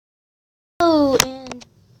Hello, and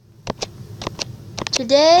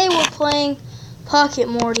today we're playing Pocket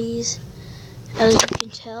Mortys, as you can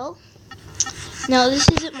tell. Now, this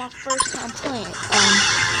isn't my first time playing it.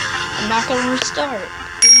 I'm not going to restart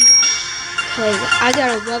because I got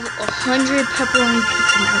a level 100 pepperoni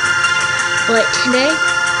pizza mode. But today,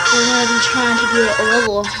 we're going to be trying to get a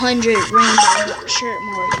level 100 rainbow shirt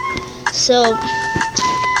mode. So,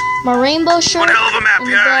 my rainbow shirt. One hell of a map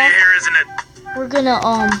here, isn't it? We're gonna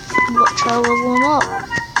try to level him up,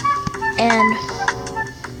 and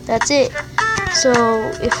that's it. So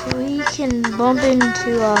if we can bump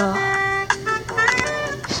into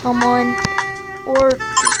someone, or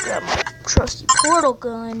just grab my trusty portal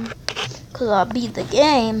gun, cause I beat the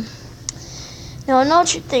game. Now I know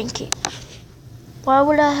what you're thinking. Why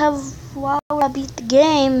would I beat the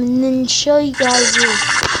game and then show you guys this?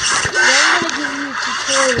 Well, I'm gonna give you a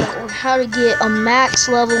tutorial on how to get a max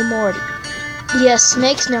level Morty. Yes,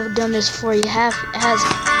 Snake's never done this before, has he?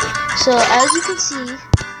 So, as you can see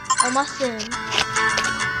on my thing,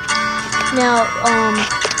 now, I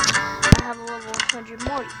have a level 100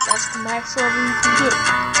 Morty. That's the max level you can get.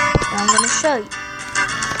 And I'm going to show you.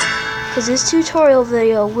 Because this tutorial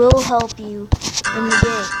video will help you in the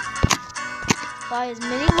game. Buy as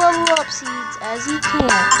many level up seeds as you can.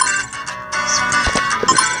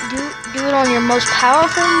 Do it on your most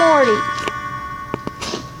powerful Morty.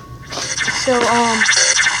 So,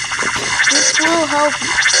 this will help you.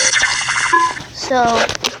 So,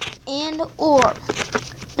 or,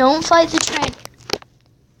 don't fight the trainer.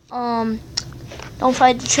 Don't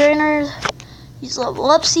fight the trainers. Use level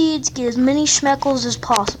up seeds. Get as many schmeckles as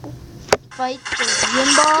possible. Fight the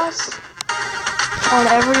gym boss on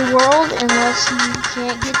every world unless you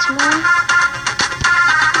can't get to him.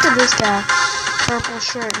 Look at this guy. Purple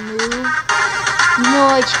shirt noob. You know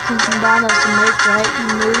what you can combine those to make, right? You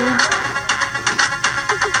noob.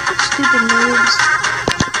 Stupid noobs.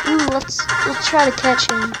 Ooh, let's try to catch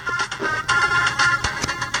him.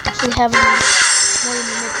 If we have any more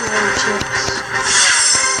manipulator chips.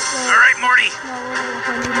 So, alright, Morty. My little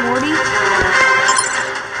 100 Morty. So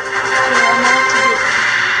I'm about to get.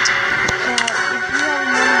 If you have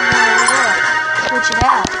money you want to level up, switch it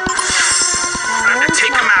out. I'm gonna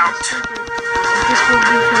take him out. This will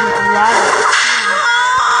give him a lot of experience.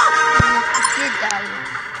 And if he did die,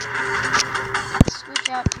 switch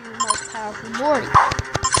out to your most powerful Morty.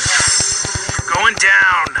 Going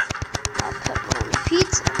down. Pepperoni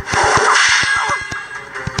pizza.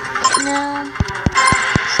 Now,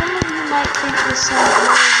 some of you might think this sounds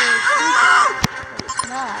really creepy, but it's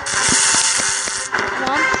not. And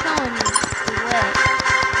I'm showing you the way.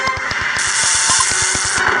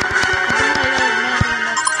 I think I got another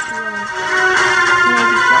enough to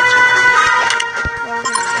maybe catch it. Yeah, we're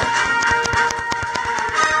gonna catch him.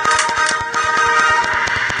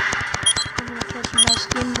 I'm gonna catch him my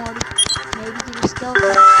skin Morty. Maybe get a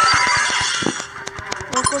skeleton.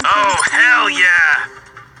 Oh, hell yeah!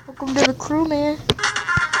 Welcome to the crew, man.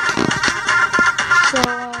 So,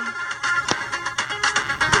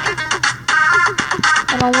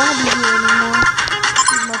 I don't want to be here anymore. This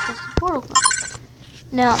is my trusty portal gun.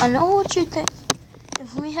 Now, I know what you think.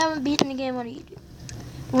 If we haven't beaten the game, what do you do?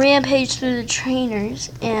 Rampage through the trainers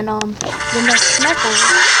and, the next schmeckles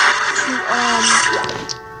to,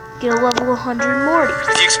 get a level 100 Morty.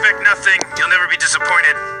 If you expect nothing, you'll never be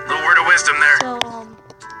disappointed. Little word of wisdom there. So,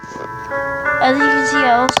 as you can see, I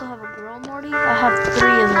also have a girl Morty. I have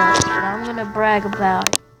 3 of those, and I'm gonna brag about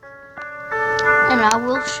it. And I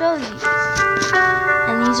will show you.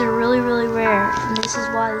 And these are really, really rare. And this is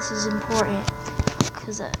why this is important.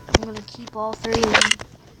 Because I'm gonna keep all 3 of them.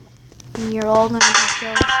 And you're all gonna be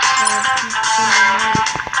so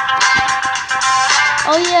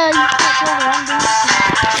oh yeah, you can't tell what I'm doing.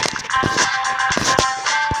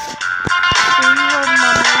 So you heard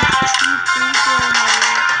my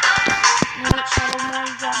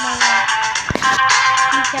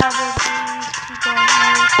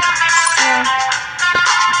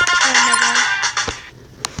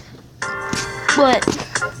But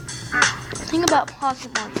the thing about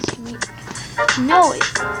Pocket Mortys, you need to know it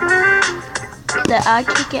that I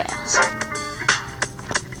kick ass.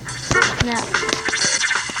 Now,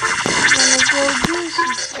 I'm gonna go do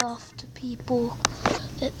some stuff to people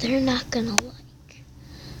that they're not gonna like.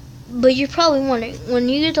 But you're probably wondering, when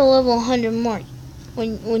you get to level 100 Morty,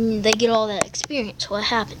 when they get all that experience, what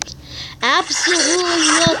happens? Absolutely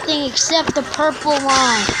nothing except the purple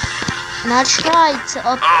line. And I tried to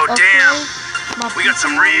upgrade damn. My we got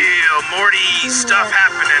some real Morty stuff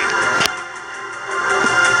happening.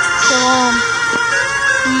 So,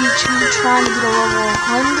 we trying to get a level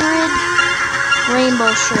 100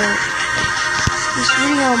 rainbow shirt. This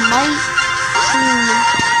video might seem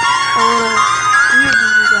a little weird to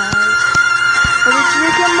you guys. But it's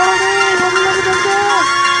Rick and Morty! I've never done that!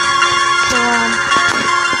 So,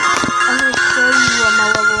 I'm going to show you what my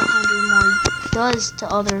level 100 Morty does to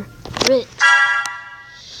other Rick.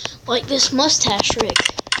 Like this mustache Rick.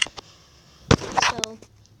 So,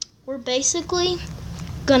 we're basically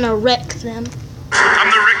gonna wreck them. I'm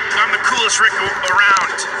the coolest Rick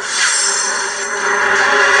around.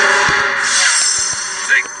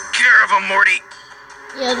 Take care of him, Morty.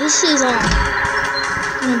 Yeah, this is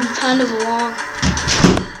gonna be kind of a long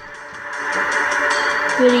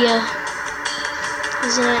video,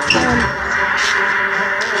 isn't it?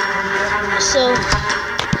 So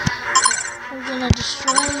we're gonna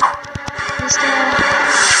destroy this guy.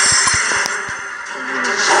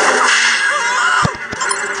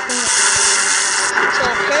 So I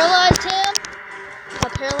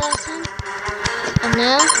paralyzed him. And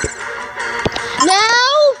now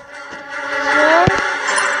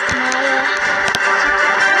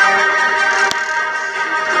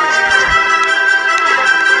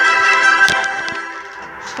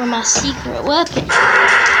for my secret weapon.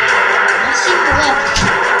 My secret weapon.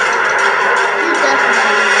 You're definitely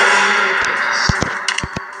gonna need this.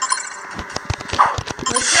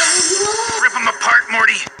 What level you on? Rip him apart,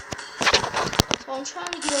 Morty. So I'm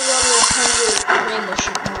trying to get a level 100 rainbow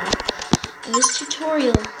shoot Morty. In this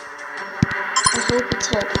tutorial, I hope it's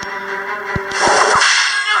helping.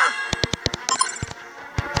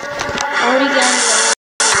 Already got a level.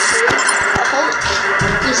 I hope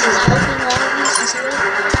this is helping all of you sincerely.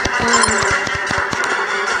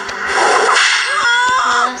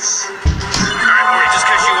 Alright, Morty, just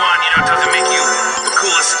because you won, doesn't make you the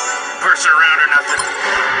coolest person around or nothing.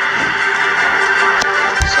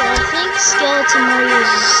 So I think Skeleton Morty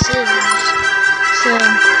uses scissors. So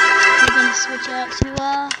we're gonna switch out to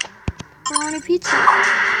pepperoni pizza.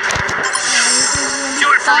 Do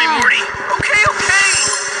it for me, Morty. Okay.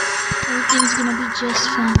 Everything's gonna be just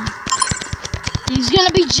fine. He's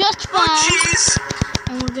gonna be just fine. Oh, jeez.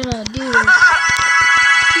 And we're gonna do this.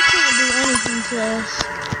 He can't do anything to us.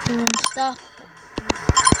 We're gonna stop.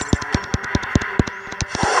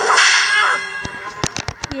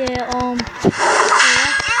 Yeah,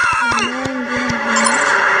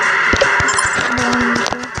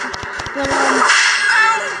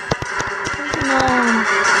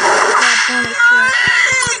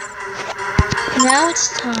 now it's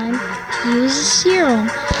time to use the serum.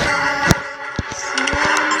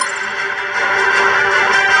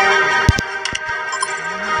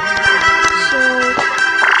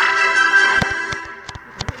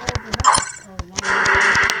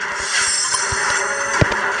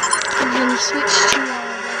 Switch to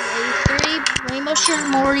level 83, Rainbow Shirt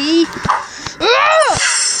Morty. Time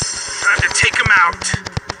to take him out.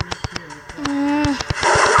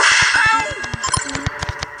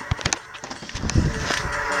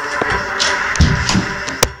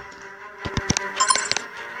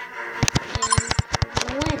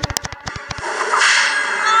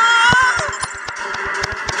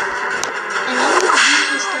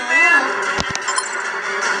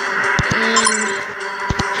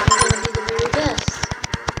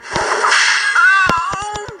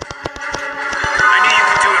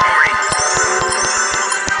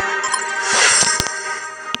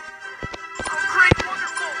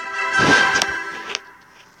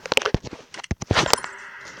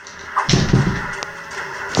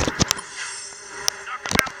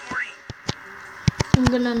 I'm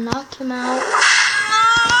gonna knock him out.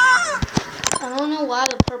 I don't know why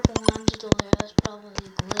the purple one's still there. That's probably a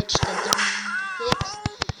glitch that they're going to fix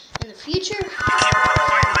in the future.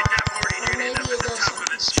 Or maybe it does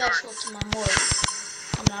something special to my Morty.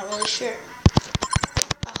 I'm not really sure.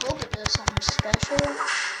 I hope it does something special,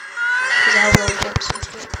 because I will flip some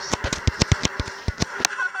tricks.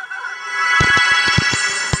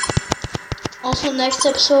 Also, next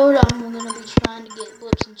episode, I'm gonna be trying to get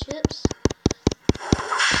blips and chips.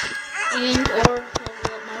 And or level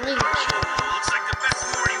up my rainbow shirt. Looks like the best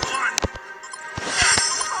Morty won.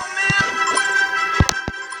 Oh man!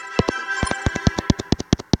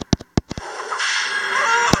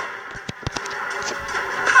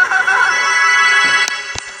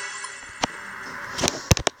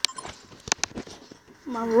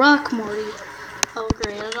 My rock Morty. Oh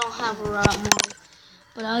great, I don't have a rock Morty.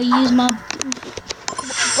 But I'll use my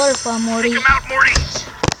butterfly Morty. Take him out, Morty.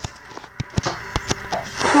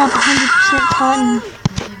 Drop 100% cotton.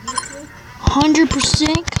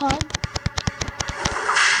 100% cotton.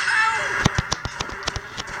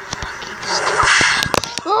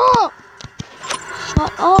 Oh!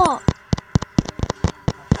 Shut up.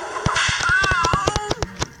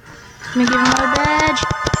 Let me give him my badge.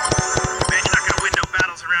 Man, you're not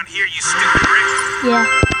here, you stupid brick.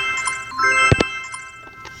 Yeah.